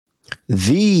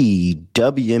The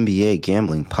WNBA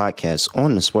Gambling Podcast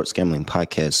on the Sports Gambling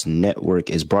Podcast Network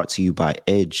is brought to you by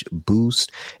Edge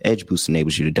Boost. Edge Boost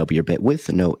enables you to double your bet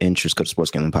with no interest. Go to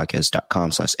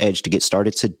sportsgamblingpodcast.com/edge to get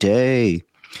started today.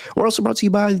 We're also brought to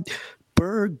you by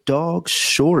Bird Dog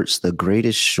Shorts. The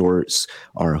greatest shorts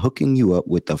are hooking you up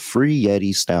with a free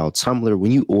Yeti style tumbler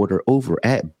when you order over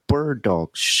at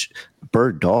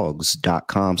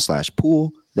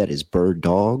birddogs.com/pool. That is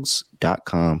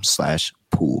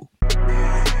birddogs.com/pool.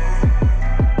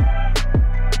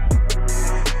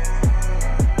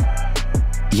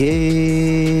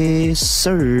 Yes,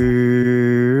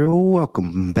 sir.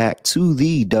 Welcome back to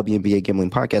the WNBA Gambling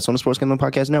Podcast on the Sports Gambling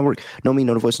Podcast Network. Know me,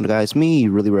 know the voice of the guys. Me,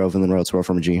 really real villain, real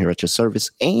from a junior here at your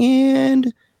service.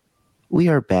 And we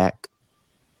are back.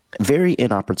 Very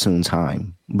inopportune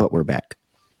time, but we're back.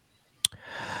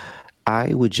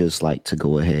 I would just like to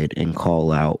go ahead and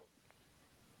call out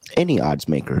any odds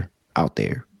maker out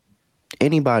there.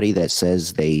 Anybody that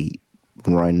says they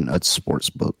run a sports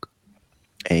book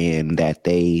and that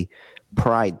they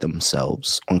pride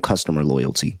themselves on customer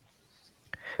loyalty,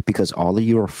 because all of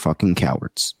you are fucking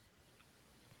cowards.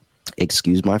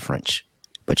 Excuse my French,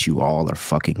 but you all are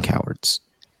fucking cowards.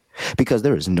 Because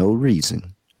there is no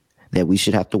reason that we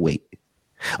should have to wait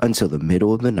until the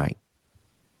middle of the night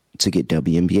to get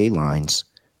WNBA lines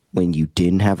when you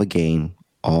didn't have a game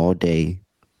all day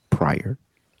prior.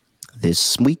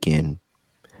 This weekend,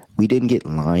 we didn't get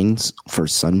lines for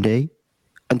Sunday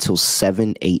until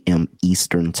 7 a.m.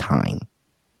 Eastern time.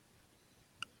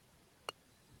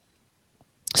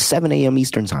 7 a.m.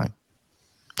 Eastern time.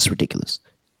 It's ridiculous.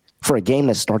 For a game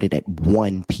that started at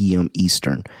 1 p.m.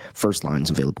 Eastern, first line's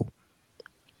available.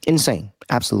 Insane.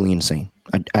 Absolutely insane.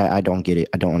 I don't get it.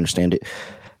 I don't understand it.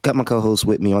 Got my co-host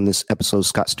with me on this episode,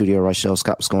 Scott Studio Rochelle.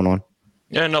 Scott, what's going on?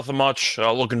 Yeah, nothing much.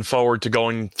 Looking forward to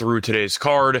going through today's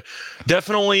card.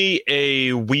 Definitely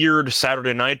a weird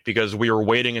Saturday night because we were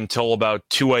waiting until about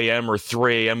 2 a.m. or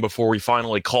 3 a.m. before we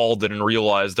finally called it and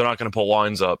realized they're not going to put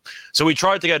lines up. So we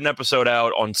tried to get an episode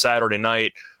out on Saturday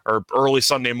night or early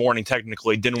Sunday morning.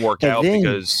 Technically, didn't work out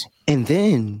because... And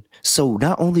then, so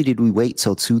not only did we wait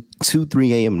till 3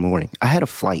 a.m. in the morning, I had a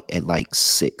flight at like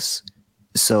 6.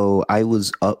 So I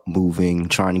was up moving,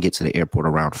 trying to get to the airport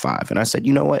around 5. And I said,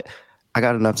 you know what? I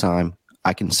got enough time.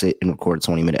 I can sit and record a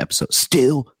 20-minute episode.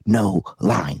 Still no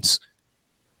lines.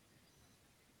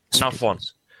 It's not fun.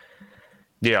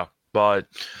 Yeah, but,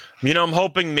 I'm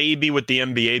hoping maybe with the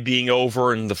NBA being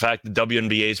over and the fact that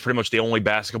WNBA is pretty much the only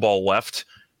basketball left,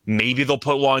 maybe they'll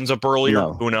put lines up earlier.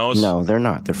 No, who knows? No, they're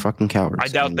not. They're fucking cowards. I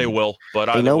doubt they will. But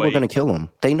they know we're going to kill them.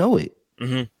 They know it.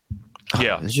 Mm-hmm.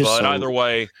 Yeah, but either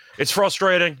way, it's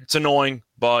frustrating. It's annoying,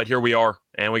 but here we are,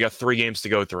 and we got 3 games to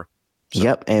go through. So.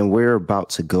 Yep, and we're about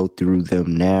to go through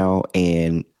them now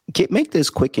and make this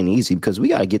quick and easy because we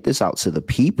got to get this out to the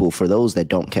people. For those that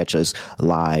don't catch us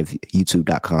live,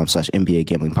 youtube.com/NBA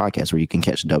Gambling Podcast, where you can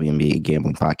catch the WNBA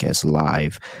Gambling Podcast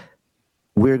live.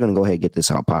 We're going to go ahead and get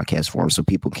this out podcast form so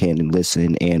people can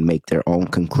listen and make their own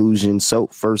conclusions. So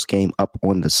first game up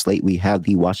on the slate, we have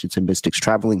the Washington Mystics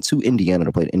traveling to Indiana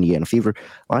to play the Indiana Fever.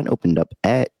 Line opened up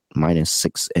at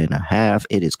 -6.5.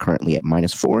 It is currently at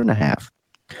 -4.5.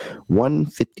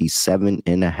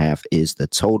 157.5 is the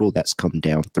total. That's come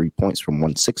down 3 points from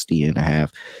 160.5.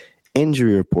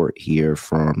 Injury report here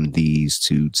from these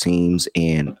two teams,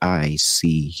 and I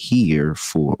see here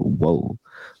for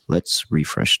let's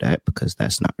refresh that because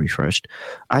that's not refreshed.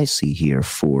 I see here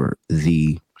for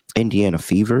the Indiana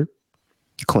Fever,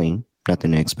 clean,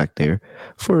 nothing to expect there.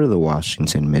 For the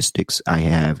Washington Mystics, I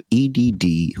have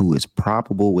EDD, who is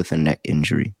probable with a neck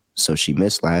injury. So she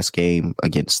missed last game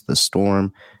against the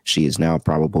Storm. She is now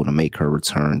probable to make her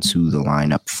return to the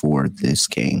lineup for this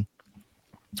game.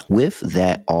 With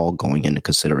that all going into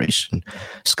consideration,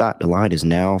 Scott, the line is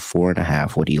now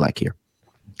 4.5. What do you like here?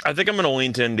 I think I'm going to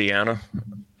lean to Indiana.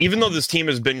 Even though this team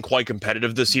has been quite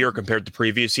competitive this year compared to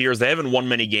previous years, they haven't won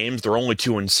many games. They're only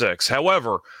 2-6.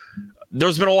 However,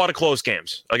 there's been a lot of close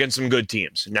games against some good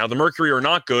teams. Now, the Mercury are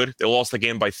not good. They lost the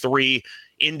game by 3.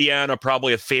 Indiana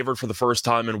probably a favorite for the first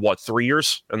time in 3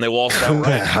 years, and they lost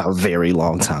outright. A very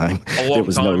long time. There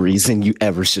was no reason you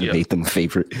ever should have made them a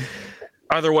favorite.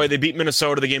 Either way, they beat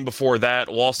Minnesota the game before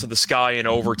that, lost to the Sky in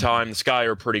overtime. The Sky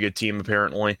are a pretty good team,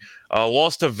 apparently.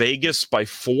 Lost to Vegas by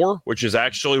 4, which is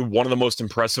actually one of the most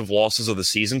impressive losses of the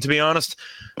season, to be honest.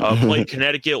 Played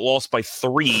Connecticut, lost by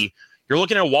 3. You're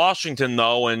looking at Washington,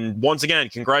 though, and once again,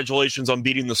 congratulations on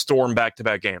beating the Storm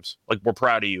back-to-back games. We're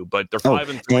proud of you, but they're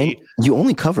 5-3. You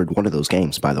only covered one of those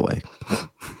games, by the way.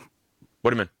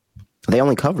 What do you mean? They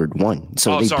only covered one.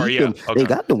 So they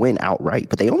got the win outright,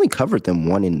 but they only covered them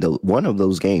one of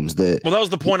those games. Well, that was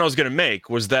the point I was going to make,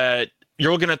 was that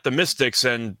you're looking at the Mystics,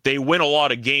 and they win a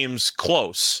lot of games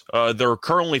close. They're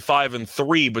currently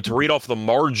 5-3, but to read off the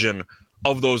margin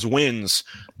of those wins,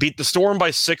 beat the Storm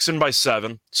by 6 and by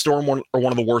 7. Storm are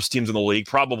one of the worst teams in the league,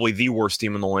 probably the worst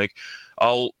team in the league.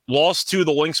 Lost to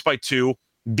the Lynx by 2,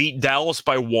 beat Dallas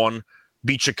by 1,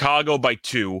 beat Chicago by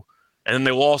 2, and then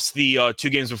they lost the 2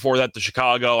 games before that to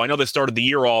Chicago. I know they started the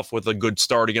year off with a good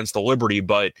start against the Liberty,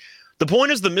 but the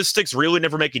point is the Mystics really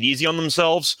never make it easy on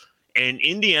themselves, and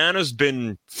Indiana's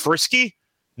been frisky.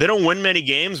 They don't win many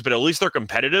games, but at least they're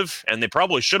competitive, and they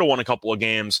probably should have won a couple of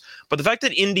games. But the fact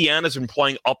that Indiana's been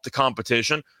playing up the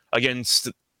competition against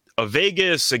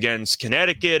Vegas, against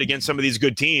Connecticut, against some of these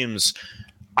good teams,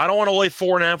 I don't want to lay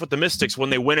 4.5 with the Mystics when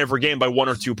they win every game by 1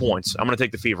 or 2 points. I'm going to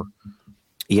take the Fever.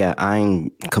 Yeah, I'm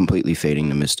completely fading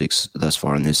the Mystics thus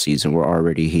far in this season. We're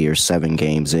already here 7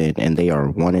 games in, and they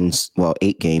are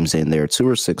 8 games in. They're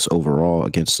 2-6 overall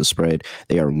against the spread.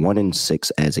 They are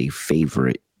 1-6 as a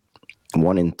favorite,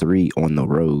 1-3 on the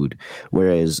road.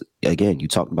 Whereas, again, you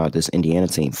talked about this Indiana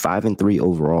team, 5-3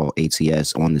 overall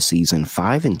ATS on the season,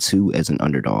 5-2 as an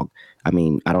underdog. I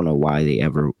mean, I don't know why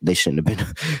they shouldn't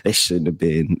have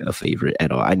been a favorite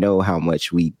at all. I know how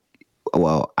much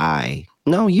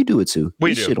no, you do it too.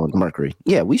 We shit on Mercury.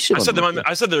 Yeah, we shit on Mercury.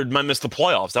 I said they might miss the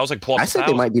playoffs. That was like plus I said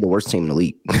they might be the worst team in the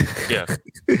league. Yeah.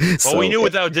 Well, we knew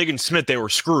without Diggins Smith they were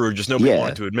screwed. Just nobody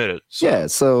wanted to admit it. So. Yeah.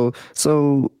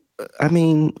 So I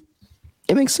mean,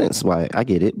 it makes sense why I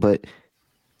get it, but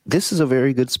this is a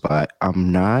very good spot.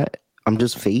 I'm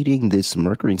just fading this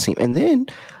Mercury team, and then.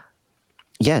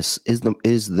 Yes, is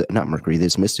not Mercury,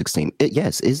 this Mystics team.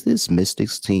 Is this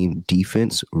Mystics team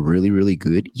defense really, really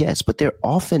good? Yes, but their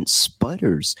offense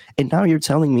sputters. And now you're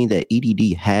telling me that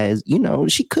EDD has,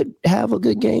 she could have a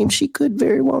good game. She could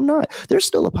very well not. There's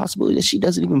still a possibility that she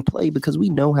doesn't even play because we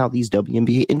know how these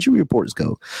WNBA injury reports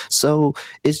go. So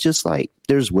it's just like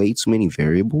there's way too many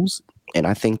variables. And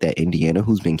I think that Indiana,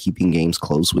 who's been keeping games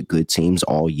close with good teams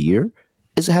all year,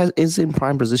 is in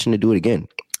prime position to do it again.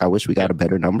 I wish we got a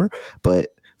better number,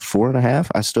 but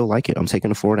 4.5, I still like it. I'm taking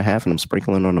the 4.5 and I'm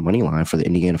sprinkling on the money line for the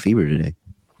Indiana Fever today.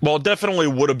 Well, it definitely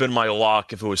would have been my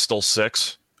lock if it was still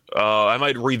 6. I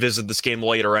might revisit this game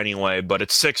later anyway, but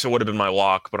at 6, it would have been my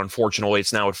lock. But unfortunately,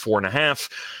 it's now at 4.5.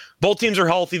 Both teams are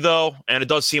healthy, though, and it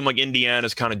does seem like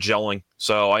Indiana's kind of gelling.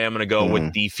 So I am going to go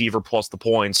with the Fever plus the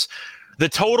points. The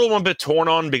total I'm a bit torn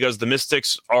on because the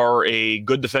Mystics are a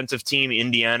good defensive team.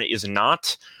 Indiana is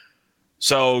not.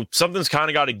 So something's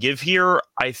kind of got to give here.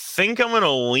 I think I'm going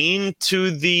to lean to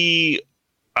the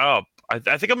I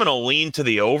think I'm going to lean to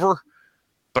the over,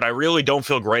 but I really don't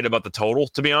feel great about the total,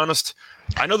 to be honest.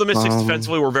 I know the Mystics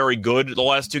defensively were very good the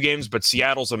last 2 games, but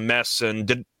Seattle's a mess.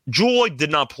 And Jewel did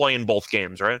not play in both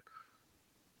games, right?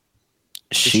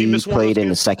 She played in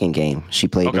the second game. She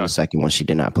played in the second one. She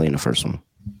did not play in the first one.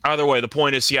 Either way, the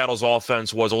point is Seattle's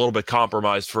offense was a little bit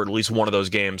compromised for at least one of those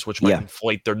games, which might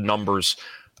inflate their numbers.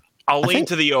 I'll lean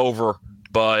to the over,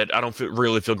 but I don't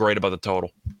really feel great about the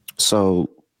total. So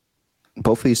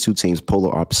both of these two teams,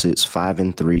 polar opposites,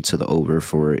 5-3 to the over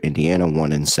for Indiana,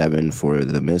 1-7 for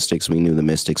the Mystics. We knew the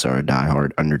Mystics are a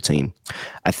diehard under team.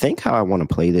 I think how I want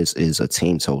to play this is a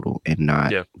team total and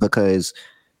not because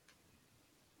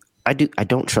I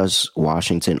don't trust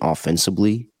Washington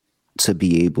offensively to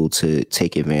be able to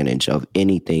take advantage of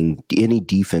any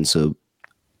defensive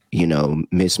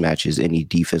mismatches, any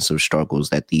defensive struggles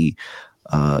that the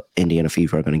Indiana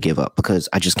Fever are going to give up because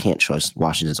I just can't trust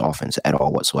Washington's offense at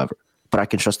all whatsoever. But I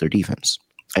can trust their defense.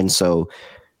 And so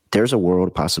there's a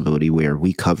world possibility where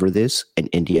we cover this and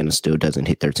Indiana still doesn't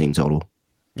hit their team total.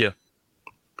 Yeah.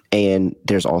 And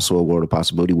there's also a world of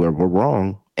possibility where we're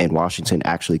wrong and Washington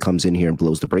actually comes in here and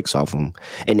blows the brakes off them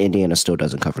and Indiana still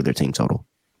doesn't cover their team total.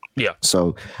 Yeah.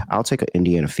 So I'll take an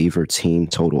Indiana Fever team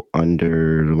total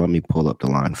under. Let me pull up the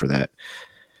line for that.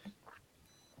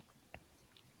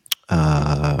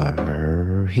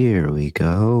 Here we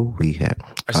go. We have.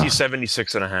 I see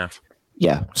 76.5.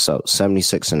 Yeah. So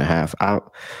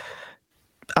 76.5.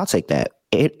 I'll take that.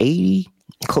 At 80,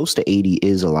 close to 80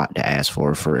 is a lot to ask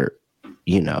for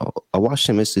a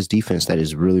Washington Mystics defense that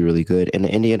is really, really good and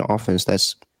the Indiana offense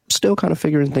that's still kind of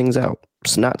figuring things out.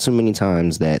 It's not too many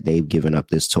times that they've given up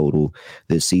this total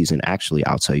this season. Actually,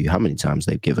 I'll tell you how many times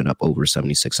they've given up over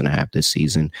 76.5 this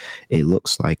season. It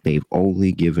looks like they've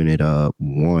only given it up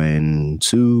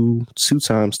two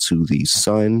times to the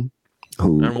Sun,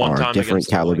 who are different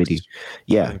caliber.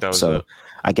 Yeah. So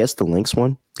I guess the Lynx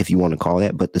one, if you want to call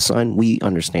that, but the Sun, we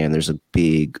understand there's a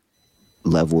big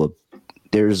level of,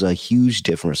 there's a huge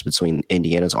difference between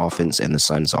Indiana's offense and the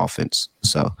Sun's offense.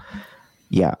 So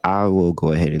yeah, I will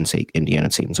go ahead and take Indiana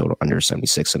team total under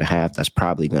 76.5. That's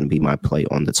probably going to be my play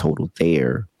on the total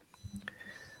there.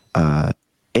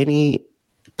 Any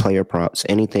player props,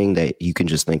 anything that you can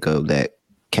just think of that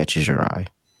catches your eye?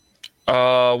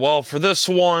 Well, for this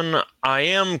one, I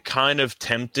am kind of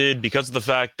tempted because of the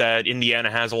fact that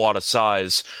Indiana has a lot of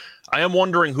size. I am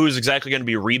wondering who's exactly going to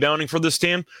be rebounding for this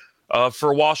team,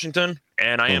 for Washington,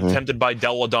 and I am tempted by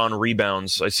Delle Donne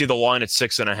rebounds. I see the line at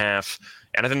 6.5,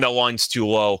 and I think that line's too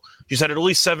low. She's had at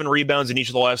least 7 rebounds in each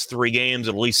of the last 3 games,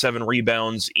 at least 7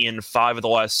 rebounds in 5 of the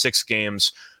last 6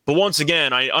 games. But once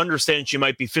again, I understand she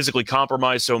might be physically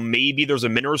compromised, so maybe there's a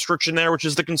minute restriction there, which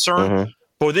is the concern.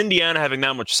 But with Indiana having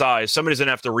that much size, somebody's going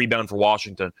to have to rebound for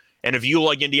Washington. And if you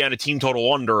like Indiana team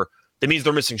total under, that means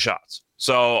they're missing shots.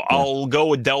 So I'll go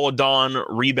with Delle Donne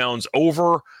rebounds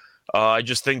over. I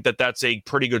just think that that's a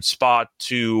pretty good spot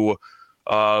to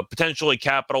potentially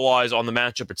capitalize on the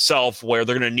matchup itself, where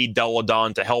they're going to need Delle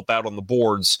Donne to help out on the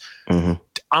boards.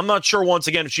 I'm not sure, once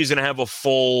again, if she's going to have a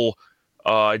full,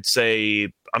 I'd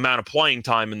say, amount of playing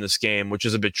time in this game, which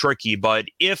is a bit tricky. But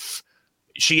if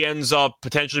she ends up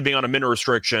potentially being on a minute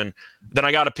restriction, then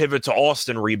I got to pivot to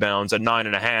Austin rebounds at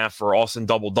 9.5 or Austin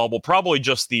double-double, probably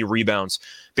just the rebounds,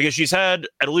 because she's had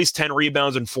at least 10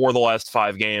 rebounds in 4 of the last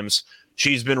 5 games.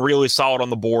 She's been really solid on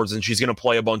the boards, and she's going to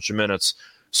play a bunch of minutes.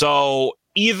 So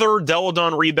either Delle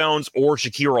Donne rebounds or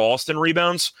Shakira Austin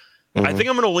rebounds. I think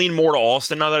I'm going to lean more to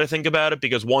Austin now that I think about it,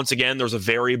 because once again, there's a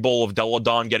variable of Delle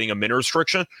Donne getting a minute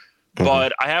restriction.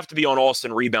 But I have to be on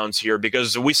Austin rebounds here,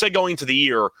 because we said going into the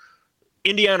year,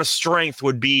 Indiana's strength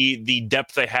would be the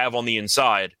depth they have on the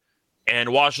inside, and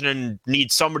Washington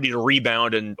needs somebody to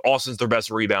rebound, and Austin's their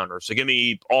best rebounder. So give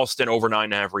me Austin over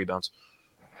 9.5 rebounds.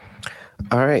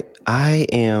 All right. I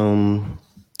am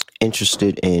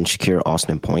interested in Shakira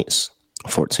Austin points,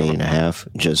 14.5.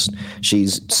 Just,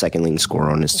 she's second leading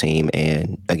scorer on this team.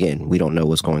 And again, we don't know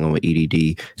what's going on with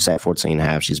EDD. She's at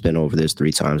 14.5. She's been over this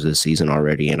 3 times this season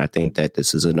already. And I think that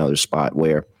this is another spot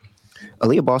where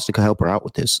Aaliyah Boston could help her out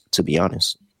with this, to be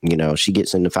honest. You know, she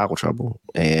gets into foul trouble,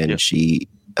 and she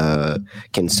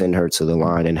can send her to the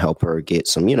line and help her get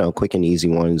some, quick and easy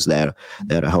ones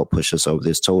that'll help push us over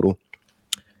this total.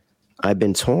 I've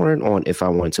been torn on if I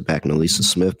wanted to back Nalisa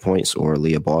Smith points or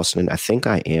Aaliyah Boston. I think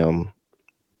I am.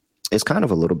 It's kind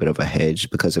of a little bit of a hedge,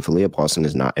 because if Aaliyah Boston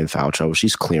is not in foul trouble,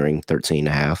 she's clearing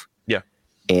 13.5. Yeah.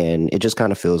 And it just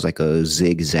kind of feels like a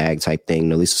zigzag type thing.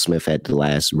 Nalisa Smith had the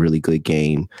last really good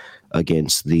game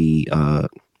against the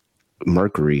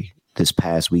Mercury this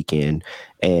past weekend,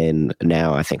 and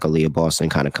now I think Aaliyah Boston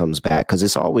kind of comes back, because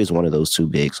it's always one of those 2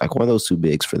 bigs. Like, one of those 2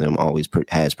 bigs for them always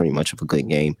has pretty much of a good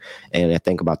game. And I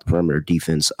think about the perimeter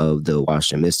defense of the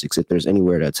Washington Mystics. If there's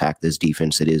anywhere to attack this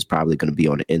defense, it is probably going to be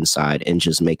on the inside, and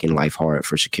just making life hard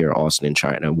for Shakira Austin and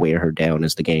trying to wear her down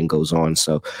as the game goes on.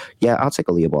 So yeah, I'll take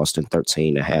Aaliyah Boston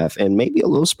 13.5, and maybe a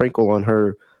little sprinkle on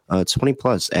her 20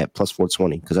 plus at plus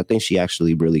 420, because I think she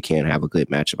actually really can have a good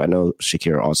matchup. I know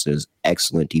Shakira Austin is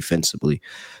excellent defensively,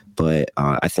 but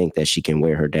I think that she can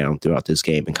wear her down throughout this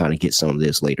game and kind of get some of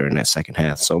this later in that second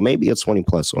half. So maybe a 20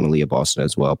 plus on Aaliyah Boston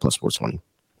as well, plus 420.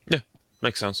 Yeah,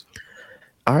 makes sense.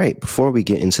 All right, before we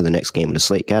get into the next game of the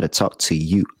slate, got to talk to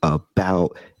you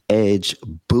about Edge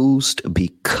Boost,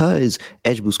 because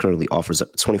Edge Boost currently offers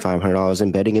up to $2,500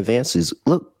 in betting advances.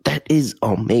 Look, that is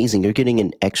amazing. You're getting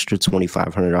an extra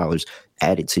 $2,500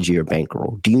 added to your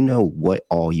bankroll. Do you know what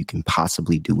all you can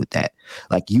possibly do with that?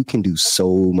 Like, you can do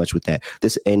so much with that.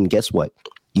 And guess what?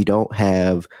 You don't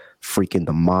have freaking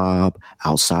the mob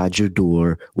outside your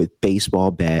door with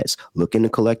baseball bats looking to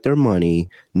collect their money.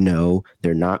 No,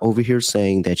 they're not over here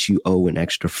saying that you owe an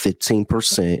extra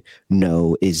 15%.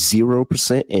 No, it's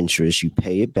 0% interest. You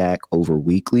pay it back over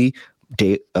weekly,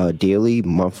 daily,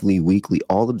 monthly, weekly,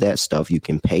 all of that stuff. You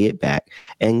can pay it back.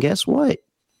 And guess what?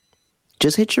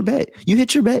 Just hit your bet. You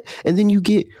hit your bet, and then you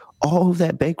get all of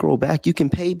that bankroll back. You can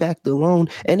pay back the loan,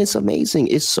 and it's amazing.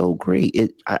 It's so great.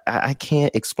 I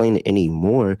can't explain it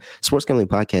anymore.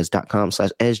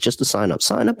 sportsgamblingpodcast.com/edge just to sign up.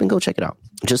 Sign up and go check it out.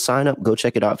 Just sign up, go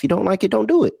check it out. If you don't like it, don't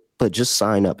do it. But just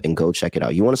sign up and go check it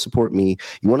out. You want to support me.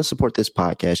 You want to support this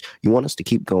podcast. You want us to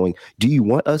keep going. Do you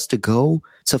want us to go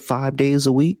to 5 days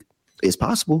a week? It's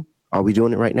possible. Are we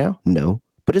doing it right now? No.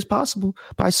 But it's possible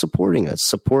by supporting us.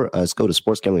 Support us. Go to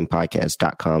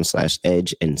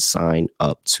sportsgamblingpodcast.com/edge and sign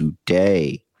up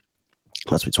today.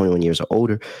 Must be 21 years or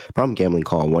older. Problem gambling,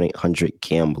 call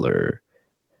 1-800-GAMBLER.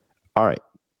 All right.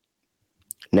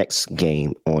 Next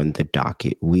game on the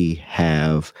docket, we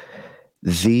have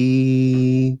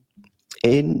the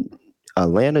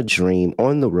Atlanta Dream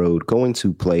on the road going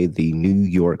to play the New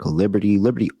York Liberty.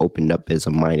 Liberty opened up as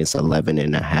a minus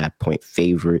 11.5 point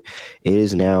favorite. It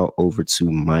is now over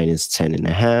to minus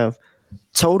 10.5.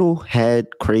 Total had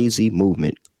crazy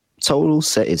movement. total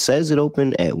it says it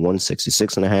opened at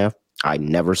 166.5. I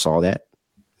never saw that.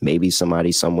 Maybe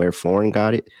somebody somewhere foreign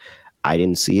got it. I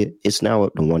didn't see it. It's now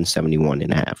up to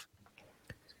 171.5.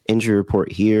 Injury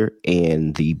report here,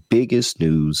 and the biggest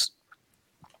news: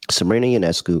 Sabrina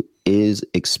Ionescu is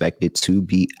expected to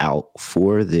be out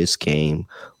for this game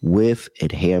with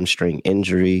a hamstring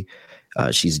injury.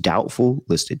 She's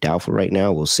listed doubtful right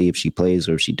now. We'll see if she plays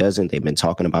or if she doesn't. They've been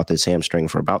talking about this hamstring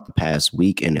for about the past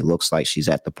week, and it looks like she's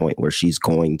at the point where she's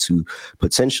going to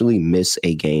potentially miss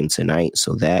a game tonight.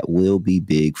 So that will be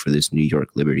big for this New York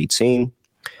Liberty team.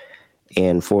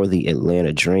 And for the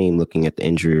Atlanta Dream, looking at the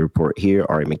injury report here,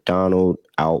 Ari McDonald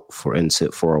out for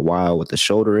a while with a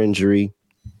shoulder injury.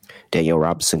 Danielle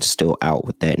Robinson still out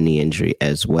with that knee injury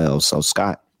as well. So,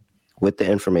 Scott, with the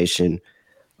information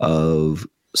of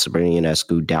Sabrina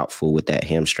Ionescu doubtful with that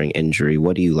hamstring injury,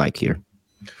 what do you like here?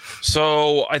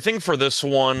 So I think for this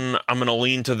one, I'm going to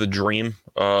lean to the Dream,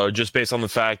 just based on the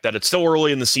fact that it's still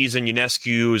early in the season.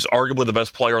 Ionescu is arguably the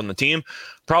best player on the team,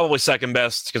 probably second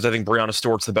best because I think Brianna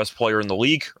Stewart's the best player in the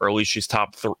league, or at least she's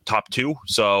top two.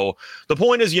 So the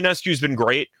point is Ionescu's been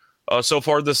great so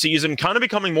far this season, kind of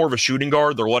becoming more of a shooting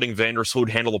guard. They're letting Vandersloot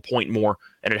handle the point more,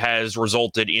 and it has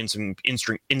resulted in some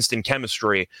instant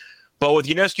chemistry. But with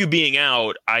Ionescu being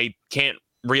out, I can't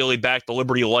really back the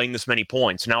Liberty laying this many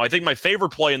points. Now, I think my favorite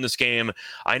play in this game,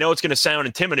 I know it's going to sound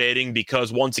intimidating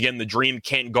because, once again, the Dream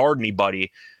can't guard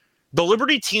anybody. The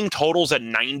Liberty team totals at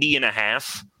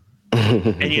 90.5, and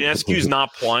Ionescu's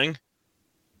not playing.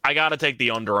 I got to take the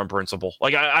under on principle.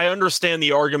 Like, I understand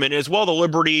the argument is, well, the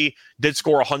Liberty did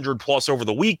score 100-plus over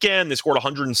the weekend. They scored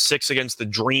 106 against the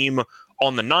Dream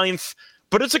on the 9th.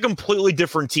 But it's a completely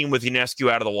different team with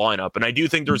Ionescu out of the lineup. And I do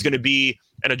think there's going to be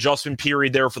an adjustment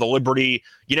period there for the Liberty.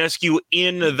 Ionescu,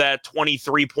 in that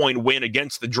 23-point win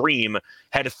against the Dream,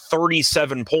 had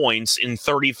 37 points in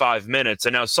 35 minutes.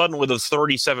 And now suddenly those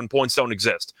 37 points don't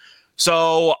exist.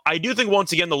 So I do think,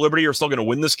 once again, the Liberty are still going to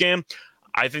win this game.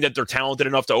 I think that they're talented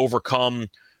enough to overcome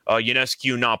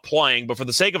Ionescu not playing. But for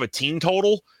the sake of a team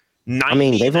total,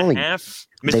 90.5.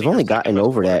 They've only gotten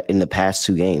over that in the past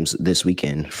two games this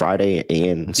weekend. Friday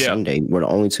and Sunday were the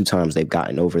only two times they've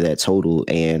gotten over that total.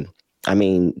 And I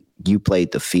mean, you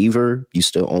played the Fever, you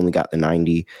still only got the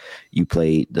 90. You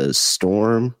played the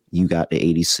Storm, you got the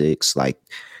 86. Like,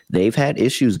 they've had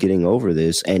issues getting over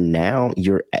this, and now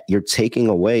you're taking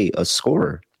away a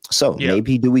scorer. So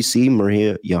maybe do we see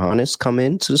Maria Johannes come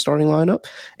into the starting lineup?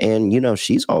 And,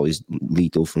 she's always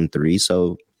lethal from three.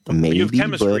 So maybe you have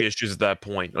chemistry issues at that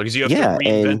point because you have to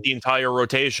reinvent the entire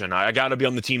rotation. I got to be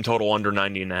on the team total under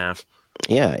 90.5.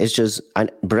 Yeah, it's just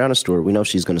Brianna Stewart. We know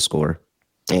she's going to score,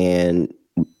 and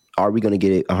are we going to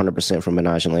get it 100% from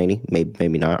Minaj and Laney?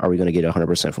 Maybe not. Are we going to get it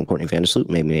 100% from Courtney Vandersloot?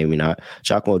 Maybe not.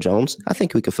 Jacqueline Jones. I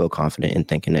think we could feel confident in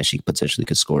thinking that she potentially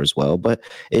could score as well. But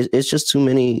it's just too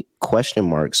many question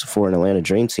marks for an Atlanta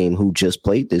Dream team who just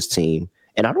played this team.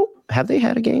 And have they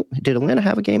had a game? Did Atlanta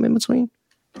have a game in between?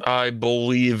 I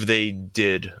believe they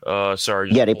did.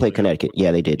 Sorry. Yeah, they played Connecticut.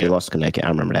 Yeah, they did. They lost to Connecticut. I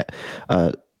remember that.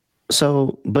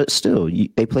 But still,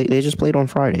 they just played on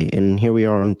Friday, and here we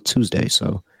are on Tuesday.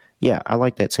 So, yeah, I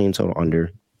like that team total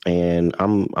under, and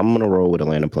I'm gonna roll with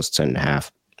Atlanta plus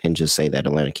 10.5, and just say that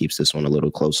Atlanta keeps this one a little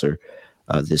closer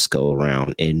this go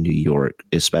around in New York,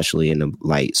 especially in the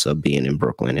lights of being in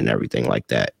Brooklyn and everything like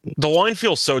that. The line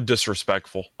feels so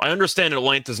disrespectful. I understand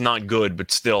Atlanta's not good, but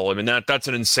still, I mean, that's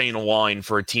an insane line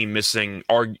for a team missing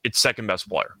its second best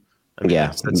player. I mean, yeah,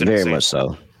 that's very much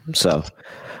so. So,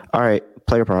 all right,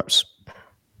 player props.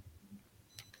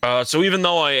 So even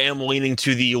though I am leaning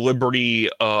to the Liberty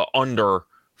under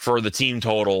for the team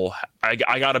total, I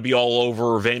got to be all over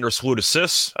Vandersloot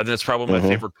assists. I think that's probably my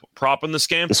favorite prop in this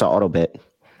game. It's an auto bet.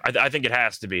 I think it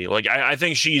has to be. Like, I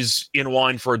think she's in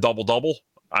line for a double-double.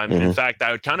 I mean, in fact,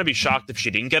 I would kind of be shocked if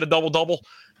she didn't get a double-double,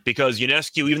 because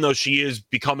Ionescu, even though she is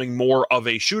becoming more of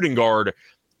a shooting guard,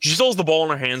 she still has the ball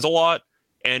in her hands a lot.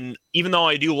 And even though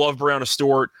I do love Brianna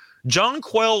Stewart, John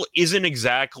Quell isn't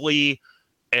exactly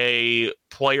a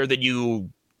player that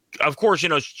of course,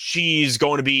 she's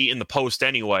going to be in the post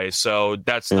anyway, so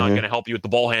that's not going to help you with the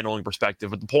ball handling perspective.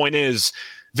 But the point is,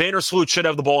 Vandersloot should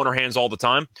have the ball in her hands all the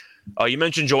time. You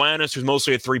mentioned Johannes, who's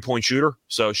mostly a three-point shooter,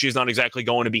 so she's not exactly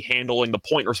going to be handling the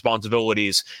point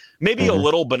responsibilities. Maybe a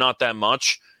little, but not that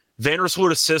much.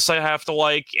 Vandersloot assists I have to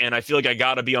like, and I feel like I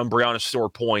got to be on Brianna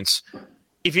Stewart points.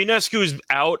 If Ionescu is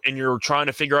out and you're trying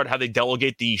to figure out how they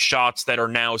delegate the shots that are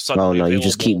now suddenly available, you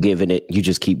just keep giving it. You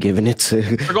just keep giving it to.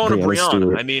 They're going to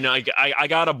Brianna. I mean, I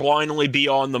gotta blindly be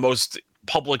on the most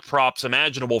public props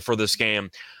imaginable for this game.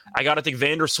 I gotta take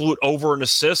Vandersloot over in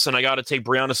assists, and I gotta take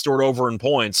Brianna Stewart over in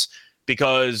points,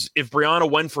 because if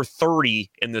Brianna went for 30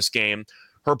 in this game,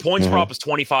 her points prop is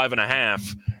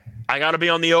 25.5. I got to be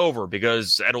on the over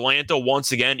because Atlanta,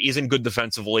 once again, isn't good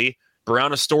defensively.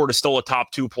 Brianna Stewart is still a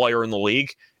top 2 player in the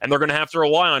league, and they're going to have to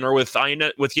rely on her with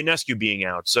Ionescu being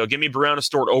out. So give me Brianna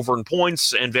Stewart over in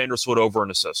points and Vandersloot over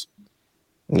in assists.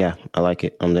 Yeah, I like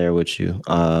it. I'm there with you.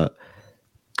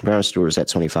 Brianna Stewart's at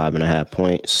 25.5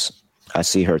 points. I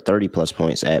see her 30-plus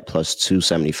points at plus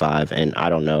 275, and I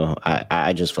don't know.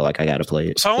 I just feel like I got to play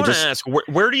it. So I want to ask,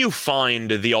 where do you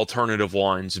find the alternative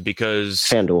lines? Because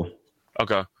FanDuel.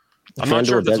 Okay. I'm not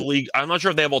sure if it's a league. I'm not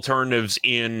sure if they have alternatives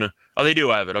in. Oh, they do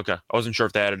have it. Okay. I wasn't sure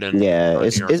if they had it in. Yeah,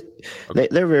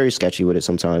 they're very sketchy with it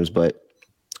sometimes, but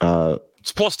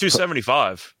it's plus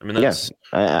 275. I mean, that's.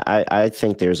 Yeah, I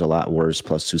think there's a lot worse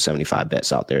plus 275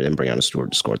 bets out there than Brianna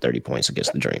Stewart to score 30 points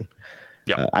against the Dream.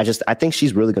 Yeah, I think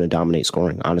she's really going to dominate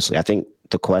scoring. Honestly, I think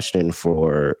the question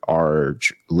for our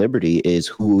Liberty is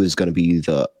who is going to be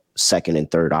the second and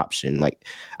third option. Like,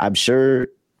 I'm sure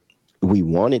we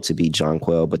want it to be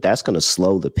Jonquel, but that's going to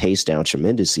slow the pace down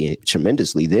tremendously.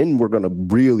 Then we're going to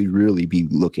really, really be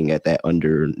looking at that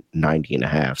under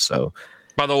 90.5. So,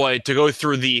 by the way, to go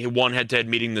through the one head-to-head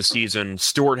meeting this season,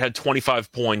 Stewart had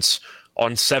 25 points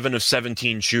on 7 of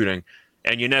 17 shooting.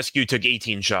 And Ionescu took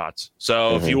 18 shots.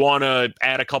 So if you want to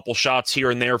add a couple shots here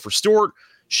and there for Stewart,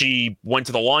 she went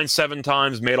to the line 7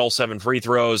 times, made all 7 free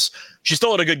throws. She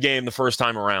still had a good game the first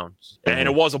time around. And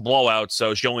it was a blowout,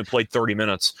 so she only played 30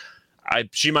 minutes.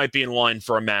 She might be in line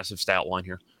for a massive stat line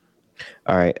here.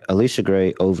 All right, Alicia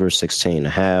Gray over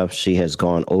 16.5. She has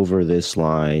gone over this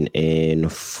line in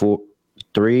 4 of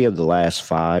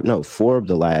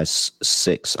the last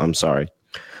 6. I'm sorry.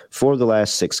 4 of the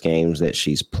last 6 games that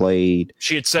she's played.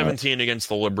 She had 17 against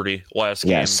the Liberty last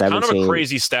game. Yeah, 17. Kind of a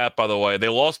crazy stat, by the way. They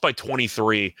lost by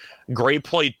 23. Gray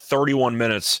played 31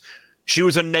 minutes. She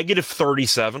was a negative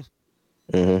 37,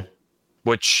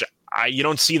 which you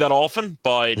don't see that often,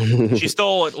 but she's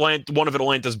still one of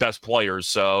Atlanta's best players.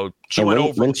 So she went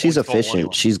over. When she's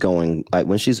efficient, she's going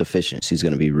when she's efficient, she's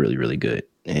going to be really, really good.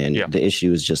 And the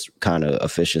issue is just kind of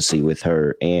efficiency with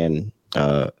her and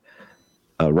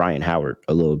Ryan Howard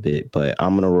a little bit, but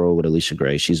I'm going to roll with Alicia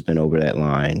Gray. She's been over that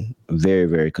line very,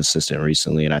 very consistent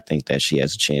recently, and I think that she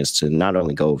has a chance to not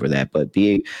only go over that, but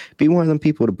be one of them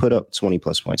people to put up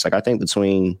 20-plus points. Like, I think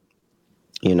between,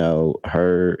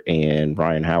 her and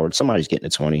Ryan Howard, somebody's getting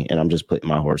to 20, and I'm just putting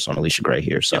my horse on Alicia Gray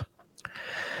here. So,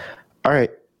 All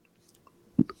right.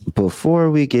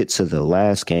 Before we get to the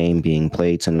last game being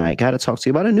played tonight, got to talk to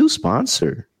you about a new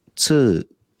sponsor to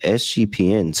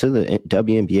SGPN, to the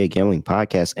WNBA Gambling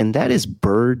Podcast, and that is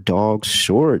Bird Dog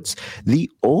Shorts, the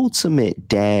ultimate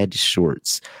dad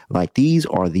shorts. Like, these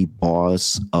are the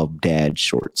boss of dad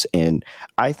shorts, and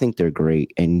I think they're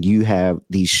great. And you have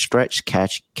these stretch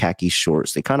khaki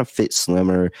shorts. They kind of fit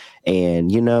slimmer,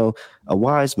 and a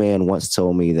wise man once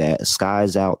told me that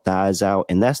skies out, thighs out,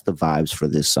 and that's the vibes for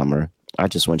this summer. I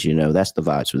just want you to know that's the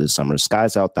vibes for this summer.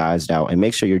 Skies out, thighs out, and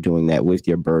make sure you're doing that with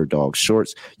your Bird Dog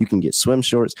shorts. You can get swim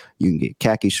shorts, you can get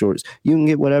khaki shorts, you can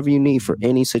get whatever you need for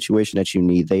any situation that you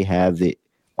need. They have it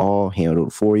all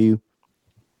handled for you.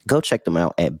 Go check them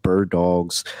out at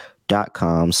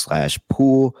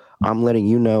birddogs.com/pool. I'm letting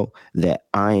you know that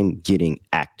I'm getting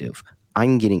active.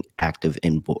 I'm going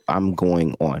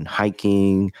on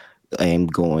hiking. I'm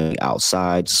going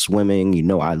outside,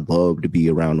 swimming. I love to be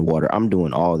around the water. I'm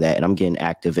doing all that, and I'm getting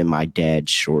active in my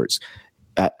dad's shorts.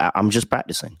 I'm just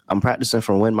practicing. I'm practicing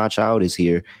for when my child is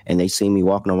here, and they see me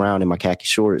walking around in my khaki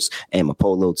shorts and my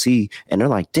polo tee, and they're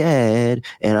like, "Dad,"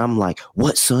 and I'm like,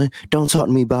 "What, son? Don't talk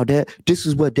to me about that. This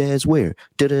is what dads wear."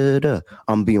 Da-da-da-da.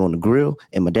 I'm be on the grill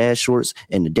in my dad's shorts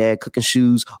and the dad cooking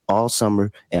shoes all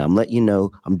summer, and I'm letting you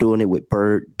know I'm doing it with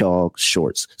Bird Dog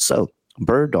shorts. So,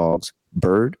 birddogs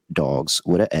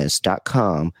with a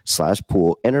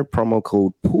s.com/pool, enter promo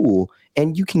code pool,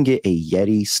 and you can get a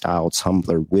Yeti style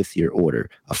tumbler with your order,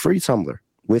 a free tumbler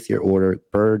with your order.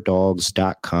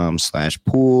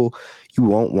 birddogs.com/pool. You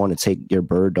won't want to take your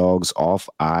bird dogs off.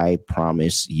 I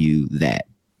promise you that.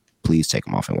 Please take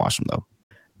them off and wash them though.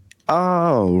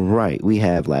 All right. We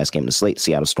have last game of the slate.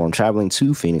 Seattle Storm traveling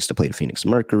to Phoenix to play the Phoenix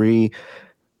Mercury.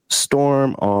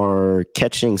 Storm are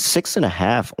catching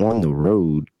 6.5 on the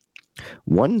road.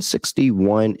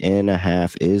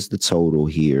 161.5 is the total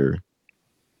here.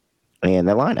 And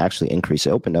that line actually increased.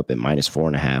 It opened up at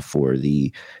 -4.5 for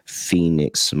the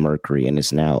Phoenix Mercury, and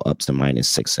it's now up to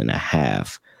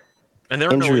 -6.5. And there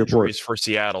are no injuries for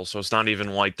Seattle, so it's not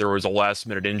even like there was a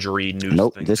last-minute injury news.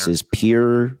 Nope, this is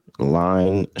pure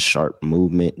line sharp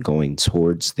movement going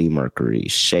towards the Mercury.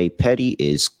 Shea Petty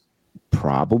is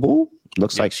probable.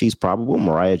 Looks like she's probable.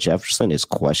 Mariah Jefferson is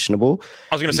questionable.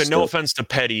 I was going to say, no offense to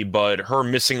Petty, but her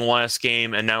missing last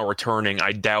game and now returning,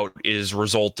 I doubt is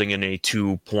resulting in a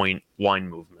 2-point line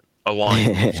movement. A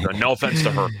line move. So no offense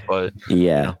to her, but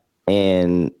yeah.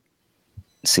 And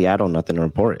Seattle, nothing to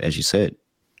report, as you said.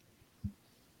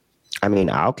 I mean,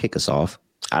 I'll kick us off.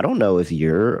 I don't know if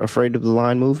you're afraid of the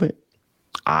line movement.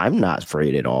 I'm not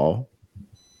afraid at all.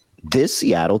 This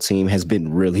Seattle team has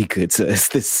been really good to us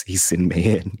this season,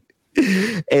 man.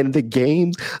 And the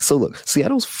games. So look,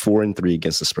 Seattle's 4-3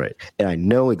 against the spread, and I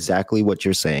know exactly what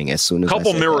you're saying. As soon as a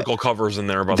couple miracle covers in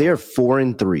there, they're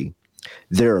 4-3.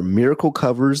 There are miracle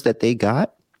covers that they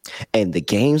got, and the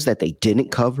games that they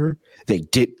didn't cover, they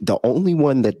did. The only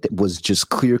one that was just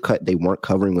clear cut they weren't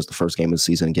covering was the first game of the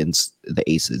season against the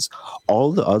Aces.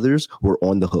 All the others were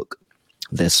on the hook.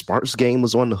 The Sparks game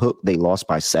was on the hook. They lost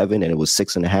by 7, and it was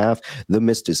 6.5. The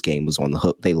Mystics game was on the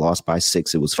hook. They lost by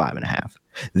 6. It was 5.5.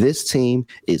 This team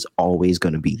is always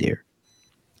going to be there.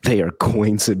 They are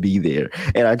going to be there.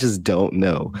 And I just don't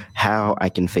know how I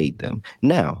can fade them.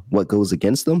 Now, what goes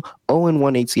against them?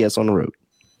 0-1 ATS on the road.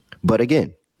 But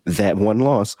again, that one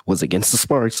loss was against the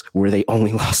Sparks, where they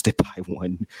only lost it by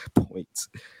 1 point.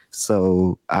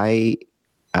 So I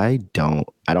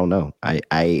don't know.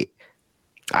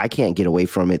 I can't get away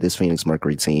from it. This Phoenix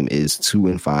Mercury team is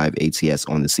 2-5 ATS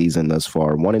on the season thus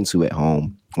far. 1-2 at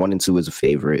home. 1-2 is a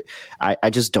favorite. I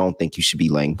just don't think you should be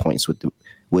laying points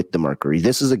with the Mercury.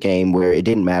 This is a game where it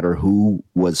didn't matter who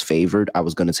was favored. I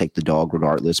was going to take the dog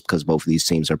regardless because both of these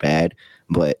teams are bad.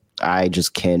 But I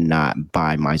just cannot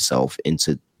buy myself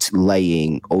into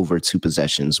laying over 2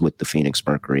 possessions with the Phoenix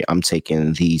Mercury. I'm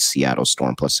taking the Seattle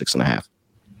Storm plus 6.5.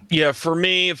 Yeah, for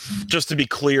me, just to be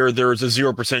clear, there's a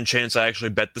 0% chance I actually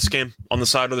bet this game on the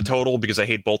side of the total because I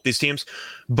hate both these teams.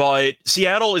 But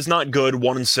Seattle is not good,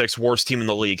 1-6, worst team in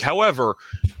the league. However,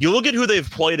 you look at who they've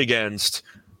played against,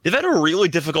 they've had a really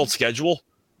difficult schedule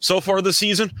so far this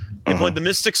season. They played the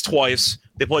Mystics twice.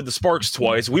 They played the Sparks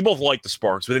twice. We both like the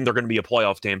Sparks. We think they're going to be a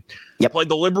playoff team. They played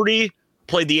the Liberty,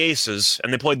 played the Aces,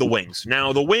 and they played the Wings.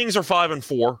 Now, the Wings are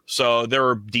 5-4, so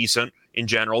they're decent in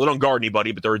general. They don't guard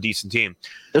anybody, but they're a decent team.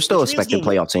 They're still a expected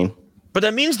playoff team. But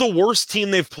that means the worst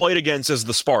team they've played against is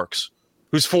the Sparks,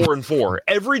 who's 4-4.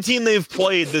 Every team they've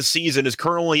played this season is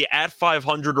currently at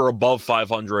 500 or above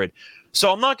 500.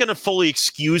 So I'm not going to fully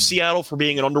excuse Seattle for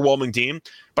being an underwhelming team,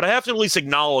 but I have to at least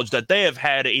acknowledge that they have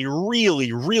had a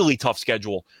really, really tough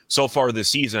schedule so far this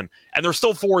season, and they're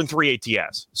still 4-3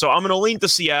 ATS. So I'm going to lean to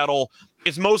Seattle.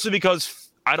 It's mostly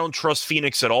because I don't trust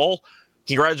Phoenix at all.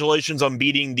 Congratulations on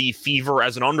beating the Fever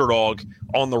as an underdog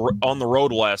on the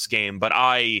road last game. But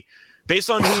based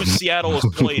on who Seattle has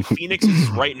played, Phoenix is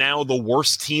right now the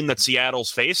worst team that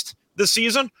Seattle's faced this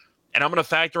season. And I'm going to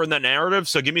factor in that narrative.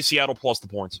 So give me Seattle plus the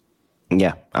points.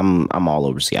 Yeah, I'm all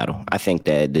over Seattle. I think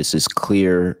that this is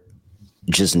clear,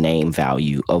 just name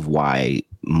value of why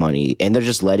money, and they're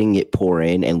just letting it pour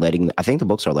in and I think the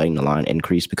books are letting the line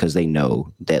increase because they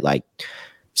know that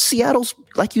Seattle's,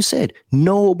 like you said,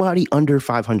 nobody under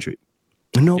 500.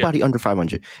 Nobody under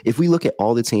 500. If we look at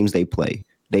all the teams they played,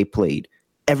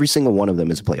 every single one of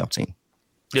them is a playoff team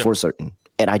for certain.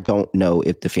 And I don't know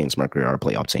if the Phoenix Mercury are a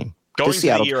playoff team. Going to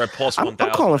the year at plus 1,000.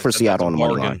 I'm calling for Seattle on the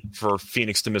money line. For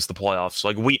Phoenix to miss the playoffs.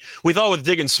 We thought with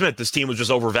Diggins Smith, this team was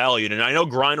just overvalued. And I know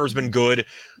Griner's been good.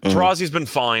 Tarazi's been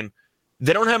fine.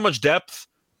 They don't have much depth.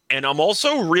 And I'm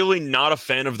also really not a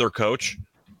fan of their coach.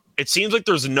 It seems like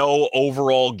there's no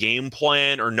overall game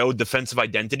plan or no defensive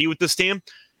identity with this team,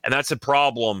 and that's a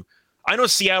problem. I know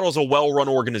Seattle's a well-run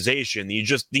organization. The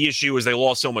issue is they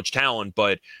lost so much talent,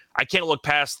 but I can't look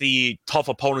past the tough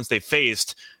opponents they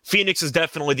faced. Phoenix is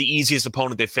definitely the easiest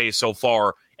opponent they faced so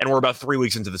far, and we're about 3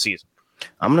 weeks into the season.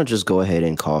 I'm going to just go ahead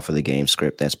and call for the game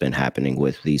script that's been happening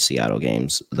with these Seattle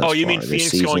games. Oh, you mean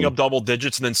Phoenix going up double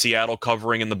digits and then Seattle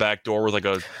covering in the back door with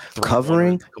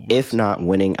covering, if not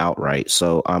winning outright.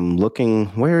 So I'm looking,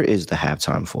 where is the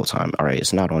halftime full-time? All right,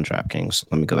 it's not on DraftKings.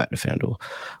 Let me go back to FanDuel.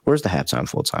 Where's the halftime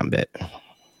full-time bet?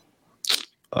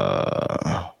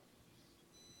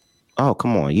 Oh,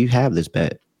 come on. You have this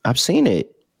bet. I've seen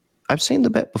it. I've seen the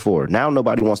bet before. Now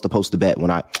nobody wants to post the bet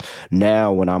when I'm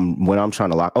trying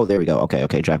to lock. Oh, there we go. Okay.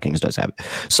 DraftKings does have it.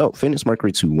 So Phoenix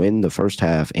Mercury to win the first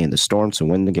half and the Storm to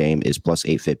win the game is plus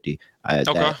 850.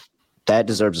 Okay. That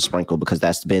deserves a sprinkle because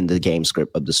that's been the game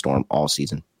script of the Storm all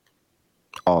season.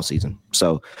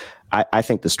 So I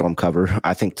think the Storm cover.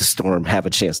 I think the Storm have a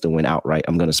chance to win outright.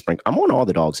 I'm going to sprinkle. I'm on all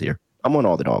the dogs here. I'm on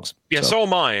all the dogs. Yeah, so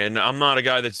am I, and I'm not a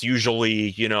guy that's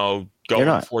usually,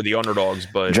 going for the underdogs,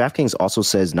 but DraftKings also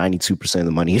says 92% of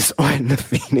the money is on the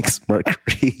Phoenix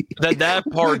Mercury. that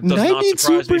part does not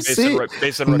surprise me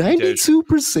based on reputation.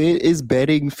 92% is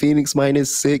betting Phoenix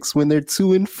 -6 when they're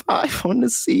 2-5 on the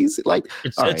season. Like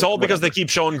it's all because they keep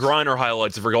showing Griner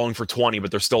highlights if we're going for 20,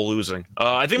 but they're still losing.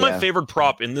 I think my favorite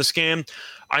prop in this game,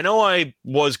 I know I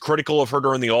was critical of her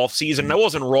during the offseason, and I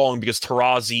wasn't wrong because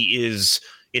Taurasi is,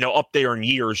 up there in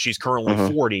years. She's currently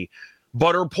 40.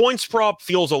 But her points prop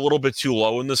feels a little bit too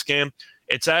low in this game.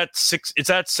 It's at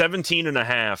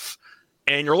 17.5.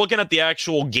 And you're looking at the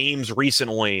actual games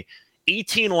recently.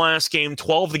 18 last game,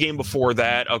 12 the game before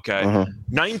that. Okay.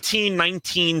 19,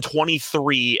 19,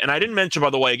 23. And I didn't mention, by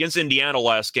the way, against Indiana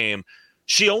last game,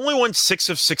 she only went 6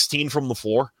 of 16 from the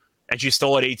floor. And she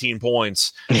still had 18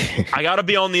 points. I got to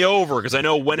be on the over because I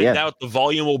know when in doubt, the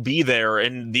volume will be there.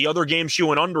 And the other game she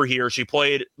went under here, she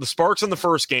played the Sparks in the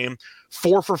first game,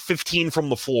 4 for 15 from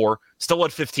the floor, still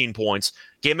had 15 points.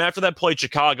 Game after that played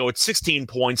Chicago at 16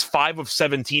 points, 5 of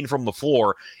 17 from the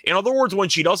floor. In other words, when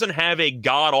she doesn't have a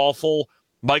god-awful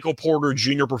Michael Porter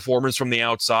Jr. performance from the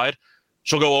outside,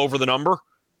 she'll go over the number.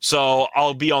 So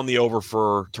I'll be on the over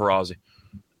for Taurasi.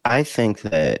 I think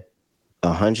that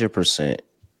 100%.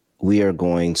 We are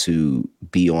going to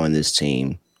be on this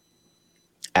team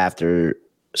after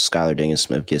Skylar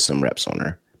Diggins-Smith gets some reps on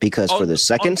her. Because for the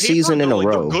second season in a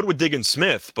row... They're good with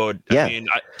Diggins-Smith, but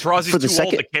Taurasi's too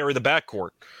old to carry the backcourt.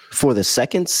 For the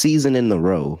second season in a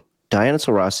row, Diana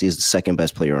Taurasi is the second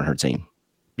best player on her team.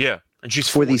 Yeah, and she's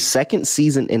 40. For the second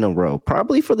season in a row,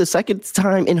 probably for the second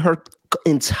time in her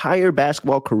entire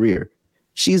basketball career,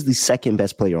 she's the second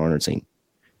best player on her team.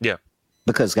 Yeah.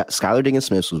 Because Skylar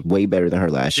Diggins-Smith was way better than her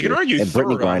last year. You can argue and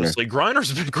third, honestly.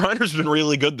 Griner's been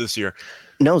really good this year.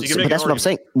 No, but that's what I'm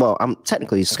saying. Well,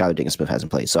 technically Skylar Diggins-Smith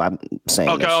hasn't played, so I'm saying.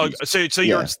 Okay, so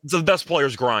you're the best player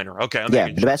is Griner. Okay,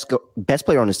 the best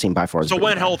player on this team by far. So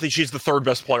when healthy, she's the third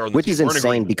best player on the team. Which is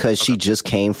insane because she just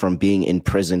came from being in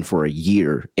prison for a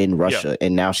year in Russia,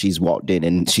 and now she's walked in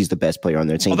and she's the best player on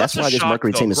their team. That's why this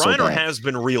Mercury team is so bad. Griner has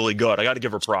been really good. I got to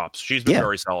give her props. She's been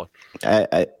very solid.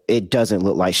 It doesn't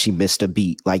look like she missed a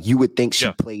beat. Like you would think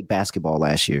she played basketball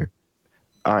last year.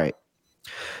 All right.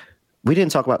 We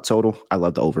didn't talk about total. I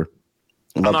love the over.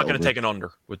 I'm not going to take an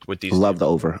under with these. Love the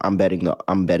over. I'm betting the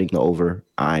over.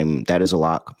 That is a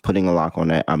lock. Putting a lock on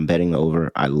that. I'm betting the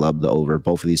over. I love the over.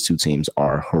 Both of these two teams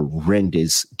are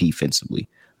horrendous defensively,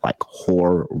 like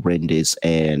horrendous,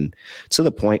 and to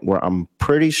the point where I'm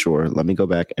pretty sure. Let me go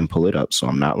back and pull it up so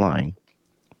I'm not lying,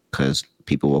 because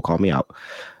people will call me out.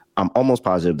 I'm almost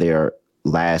positive they are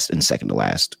last and second to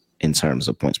last in terms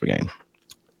of points per game.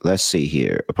 Let's see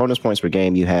here. Opponents' points per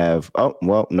game, you have... Oh,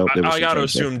 well, no. I got to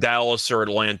assume Dallas or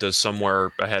Atlanta is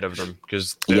somewhere ahead of them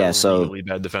because they're really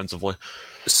bad defensively.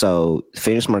 So,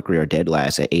 Phoenix Mercury are dead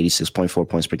last at 86.4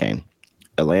 points per game.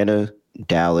 Atlanta,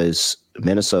 Dallas,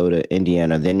 Minnesota,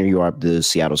 Indiana, then you are the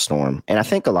Seattle Storm. And I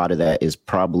think a lot of that is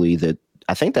probably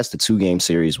I think that's the 2-game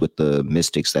series with the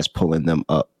Mystics that's pulling them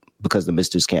up because the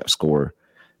Mystics can't score.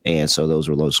 And so those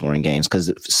were low-scoring games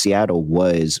because Seattle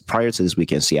was, prior to this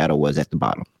weekend, Seattle was at the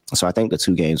bottom. So I think the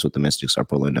 2 games with the Mystics are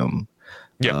pulling them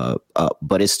up.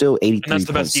 But it's still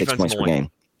 83.6 points per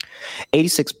game.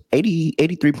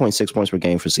 83.6 points per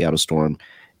game for Seattle Storm,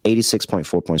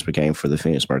 86.4 points per game for the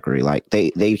Phoenix Mercury. Like they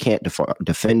can't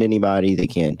defend anybody. They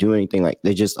can't do anything. Like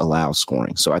they just allow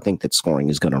scoring. So I think that scoring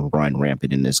is going to run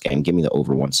rampant in this game. Give me the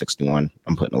over 161.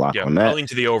 I'm putting a lock on that. I'll lean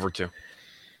to the over too.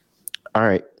 All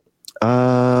right.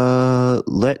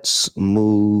 Let's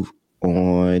move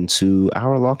on to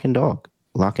our lock and dog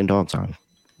time.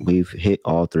 We've hit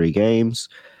all 3 games.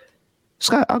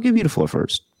 Scott, I'll give you the floor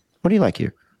first. What do you like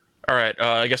here? All right.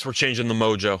 I guess we're changing the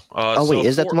mojo. Wait,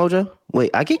 is that the mojo? Wait,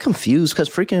 I get confused because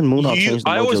freaking Moondog changed the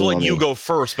mojo. I always let you go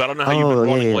first, but I don't know how you've been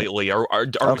running lately. Do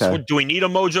we need a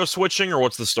mojo switching or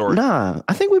what's the story? Nah,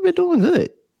 I think we've been doing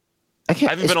good. I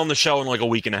haven't been on the show in like a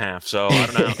week and a half, so I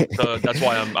don't know. So that's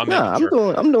why I'm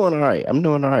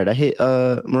doing all right. I hit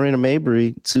Marina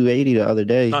Mabry 280 the other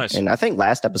day. Nice. And I think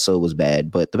last episode was bad,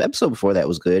 but the episode before that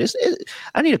was good.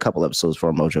 I need a couple episodes for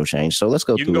a mojo change, so let's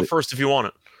go through it. You can go first if you want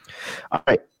it. All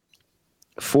right.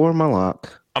 For my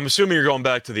lock. I'm assuming you're going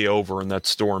back to the over in that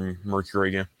Storm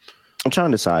Mercury game. I'm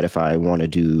trying to decide if I want to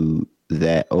do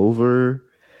that over,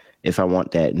 if I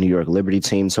want that New York Liberty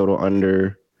team total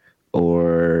under,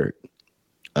 or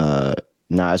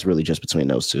it's really just between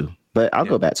those two. But I'll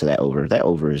go back to that over. That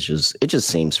over is it just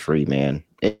seems free, man.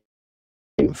 It's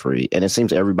free. And it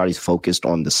seems everybody's focused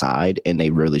on the side, and they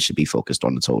really should be focused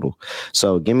on the total.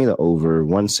 So give me the over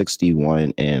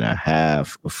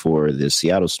 161.5 for the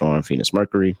Seattle Storm Phoenix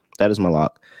Mercury. That is my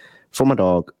lock. For my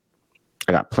dog,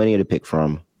 I got plenty to pick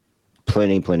from.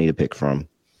 Plenty to pick from.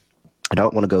 I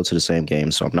don't want to go to the same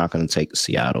game, so I'm not going to take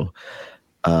Seattle.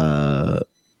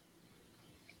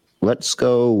 Let's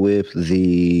go with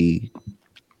the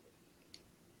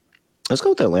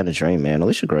Atlanta Dream, man.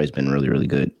 Alicia Gray's been really, really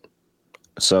good.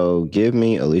 So give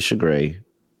me Alicia Gray,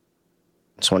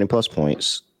 20 plus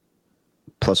points,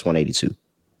 plus 182.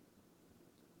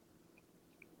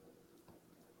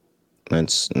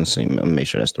 Let's see. Let me make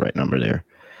sure that's the right number there.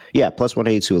 Yeah, plus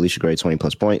 182, Alicia Gray, 20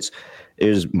 plus points.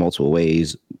 There's multiple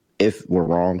ways. If we're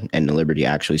wrong and the Liberty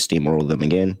actually steamroll them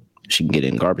again, she can get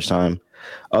in garbage time.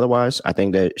 Otherwise, I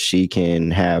think that she can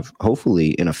have,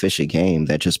 hopefully, an efficient game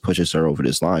that just pushes her over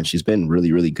this line. She's been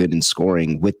really, really good in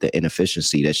scoring with the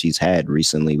inefficiency that she's had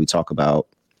recently. We talk about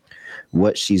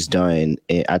what she's done.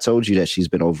 I told you that she's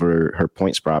been over her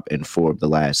points prop in 4 of the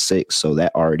last 6, so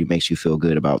that already makes you feel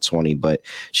good about 20. But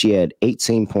she had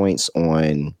 18 points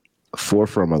on 4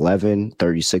 from 11,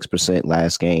 36%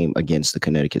 last game against the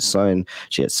Connecticut Sun.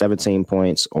 She had 17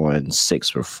 points on 6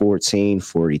 for 14,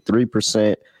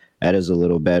 43%. That is a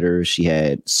little better. She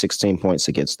had 16 points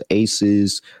against the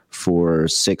Aces for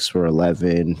 6 for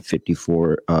 11,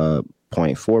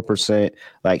 54.4%.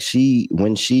 Like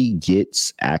when she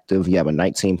gets active, you have a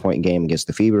 19-point game against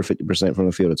the Fever, 50% from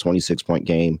the field, a 26-point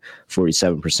game,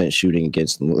 47% shooting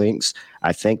against the Lynx.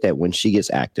 I think that when she gets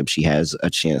active, she has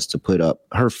a chance to put up.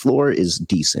 Her floor is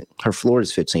decent. Her floor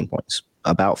is 15 points.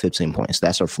 About 15 points.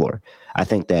 That's her floor. I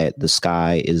think that the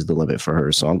sky is the limit for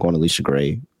her. So I'm going to Alicia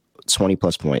Gray. 20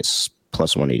 plus points,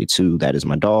 plus 182. That is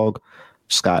my dog.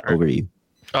 Scott, over to you.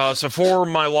 So for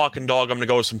my lock and dog, I'm going to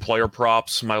go with some player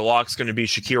props. My lock's going to be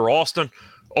Shakira Austin,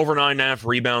 over 9.5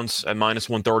 rebounds at minus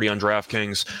 130 on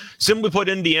DraftKings. Simply put,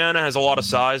 Indiana has a lot of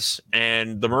size,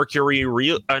 and the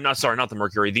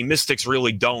the Mystics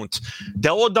really don't.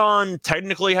 Deladon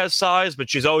technically has size, but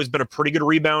she's always been a pretty good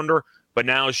rebounder. But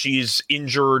now she's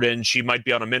injured and she might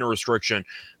be on a min restriction.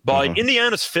 But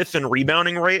Indiana's 5th in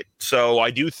rebounding rate. So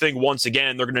I do think, once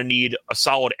again, they're going to need a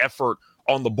solid effort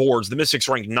on the boards. The Mystics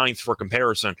ranked 9th for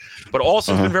comparison. But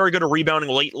Austin's been very good at rebounding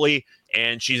lately,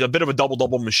 and she's a bit of a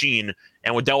double-double machine.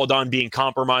 And with Deladon being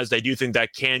compromised, I do think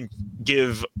that can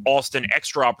give Austin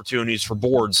extra opportunities for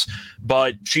boards.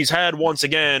 But she's had, once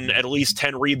again, at least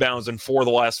 10 rebounds in 4 of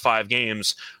the last 5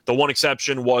 games. The one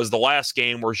exception was the last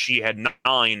game where she had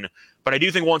 9. But I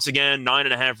do think, once again,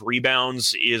 9.5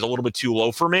 rebounds is a little bit too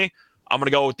low for me. I'm going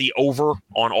to go with the over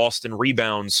on Austin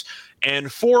rebounds.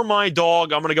 And for my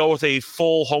dog, I'm going to go with a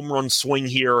full home run swing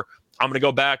here. I'm going to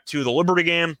go back to the Liberty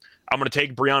game. I'm going to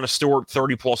take Breanna Stewart,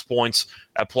 30-plus points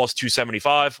at plus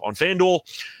 275 on FanDuel.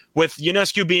 With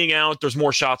Ionescu being out, there's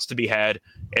more shots to be had.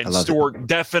 And Stewart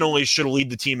definitely should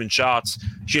lead the team in shots.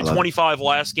 She had 25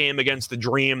 last game against the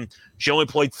Dream. She only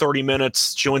played 30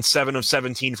 minutes. She went 7 of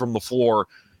 17 from the floor.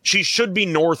 She should be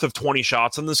north of 20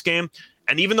 shots in this game.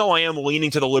 And even though I am leaning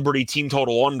to the Liberty team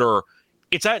total under,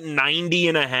 it's at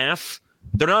 90.5.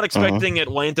 They're not expecting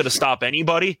Atlanta to stop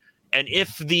anybody. And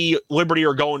if the Liberty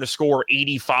are going to score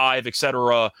 85, et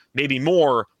cetera, maybe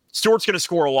more, Stewart's going to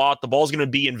score a lot. The ball's going to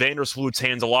be in Vandersloot's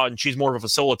hands a lot, and she's more of a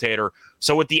facilitator.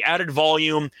 So with the added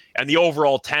volume and the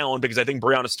overall talent, because I think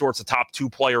Breanna Stewart's a top 2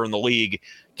 player in the league,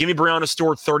 give me Breanna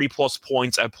Stewart 30-plus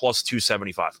points at plus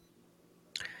 275.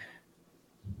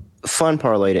 Fun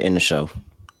parlay to end the show.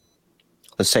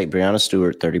 Let's take Breanna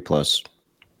Stewart 30-plus.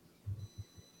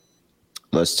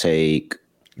 Let's take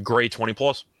Gray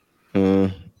 20-plus.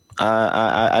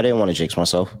 I didn't want to jinx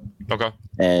myself. Okay.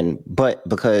 But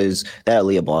because that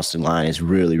Aaliyah Boston line is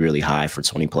really, really high for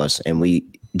 20-plus, and we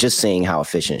just seeing how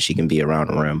efficient she can be around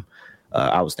the rim.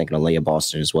 I was thinking Aaliyah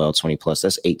Boston as well, 20-plus.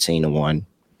 That's 18-1.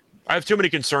 I have too many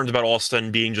concerns about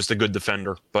Austin being just a good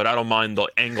defender, but I don't mind the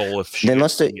angle if she. Then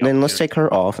let's take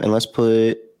her off and let's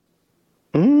put.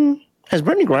 Has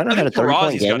Brittany Griner had a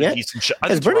 30-point game yet? I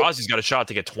think Tarazi's got a shot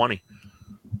to get 20.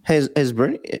 Has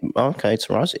Brittany? Okay,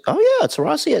 Tarazi. Oh yeah,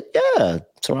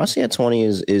 Tarazi at 20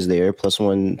 is there, plus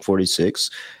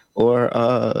 146, or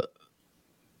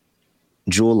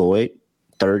Jewel Lloyd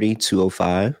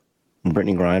 30-205,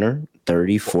 Brittany Griner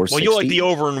 30-460. Well, you like the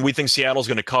over, and we think Seattle's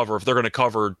going to cover. If they're going to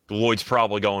cover, Lloyd's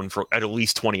probably going for at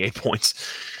least 28 points.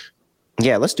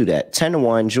 Yeah, let's do that.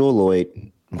 10-1, Jewel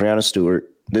Lloyd, Breanna Stewart.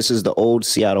 This is the old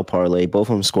Seattle parlay. Both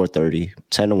of them scored 30,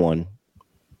 10-1.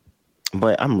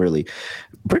 But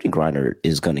Brittany Griner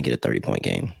is going to get a 30-point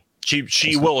game.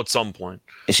 She will at some point.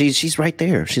 She's right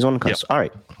there. She's on the cusp. Yep. All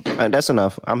right. That's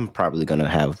enough. I'm probably going to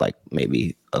have like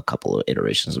maybe a couple of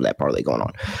iterations of that parlay going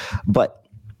on. But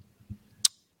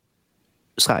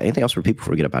Scott, anything else for people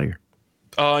before we get up out of here?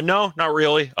 No, not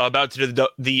really. About to do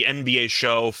the NBA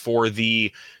show for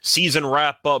the season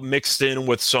wrap up, mixed in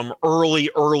with some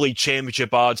early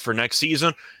championship odds for next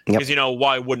season. Yep. Because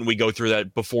why wouldn't we go through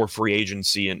that before free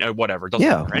agency and whatever? It doesn't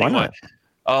Yeah, matter why anyway.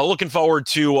 not? Looking forward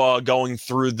to going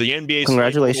through the NBA.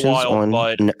 Congratulations while, on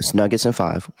but Nuggets in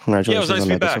 5. Congratulations yeah, it was nice on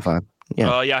to be Nuggets back. in 5.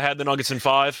 Yeah. Yeah, I had the Nuggets in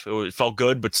 5. It felt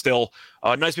good, but still,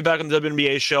 nice to be back on the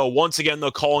WNBA show. Once again,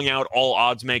 though, calling out all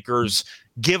odds makers.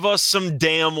 Give us some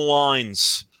damn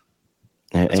lines.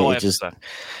 That's all I have to say.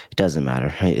 It doesn't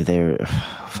matter. They're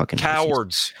fucking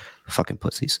cowards. Pussies. Fucking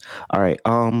pussies. All right.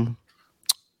 I'm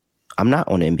not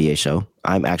on the NBA show.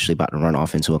 I'm actually about to run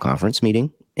off into a conference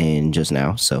meeting and just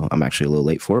now, so I'm actually a little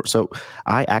late for it. So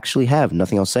I actually have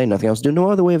nothing else to say, nothing else to do. No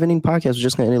other way of ending podcast. We're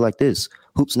just going to end it like this.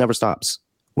 Hoops never stops.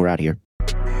 We're out of here.